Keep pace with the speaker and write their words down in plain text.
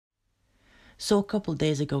So a couple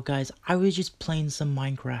days ago, guys, I was just playing some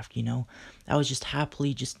Minecraft, you know? I was just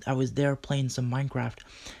happily I was there playing some Minecraft.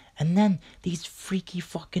 And then these freaky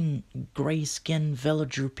fucking gray skinned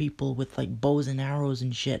villager people with like bows and arrows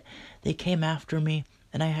and shit, they came after me,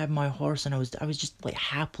 and I had my horse, and I was just like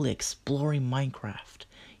happily exploring Minecraft,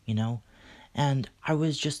 you know? And I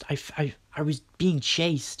was just I was being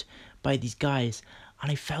chased by these guys,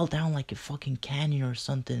 and I fell down like a fucking canyon or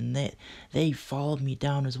something, and they followed me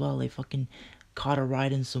down as well. They fucking caught a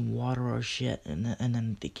ride in some water or shit, and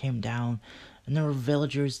then they came down, and there were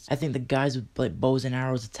villagers. I think the guys with like bows and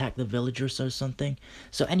arrows attacked the villagers or something.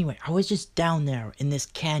 So anyway, I was just down there in this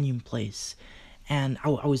canyon place, and I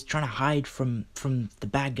was trying to hide from the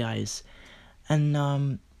bad guys,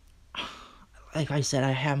 and like I said,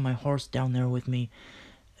 I have my horse down there with me,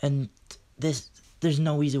 and there's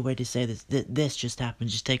no easy way to say this. This just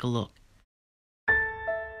happened. Just take a look.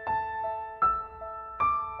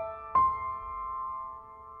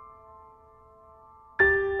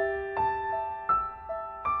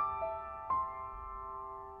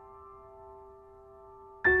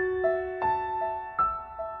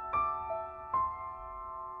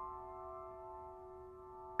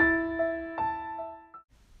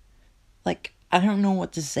 Like, I don't know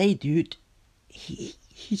what to say, dude. He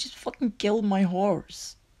just fucking killed my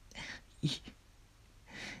horse. He,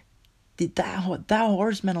 that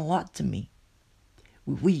horse meant a lot to me.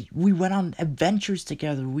 We went on adventures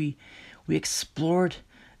together. We explored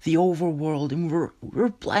the overworld, and we were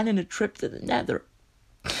planning a trip to the Nether.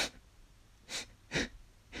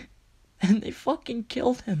 And they fucking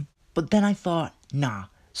killed him. But then I thought, nah,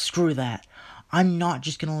 screw that. I'm not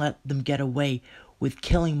just gonna let them get away with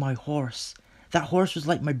killing my horse. That horse was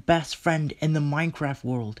like my best friend in the Minecraft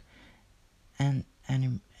world. And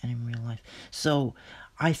in real life. So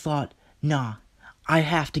I thought, nah, I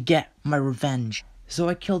have to get my revenge. So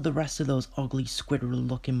I killed the rest of those ugly Squidward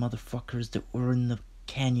looking motherfuckers that were in the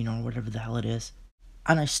canyon or whatever the hell it is.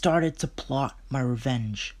 And I started to plot my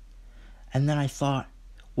revenge. And then I thought,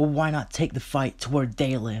 well, why not take the fight to where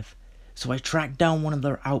they live? So I tracked down one of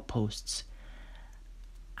their outposts,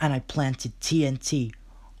 and I planted TNT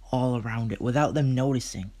all around it without them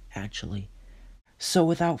noticing, actually. So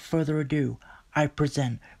without further ado, I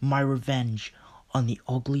present my revenge on the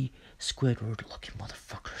ugly Squidward looking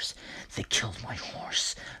motherfuckers that killed my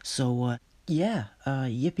horse. So, yeah,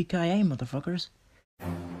 yippee-ki-yay, motherfuckers.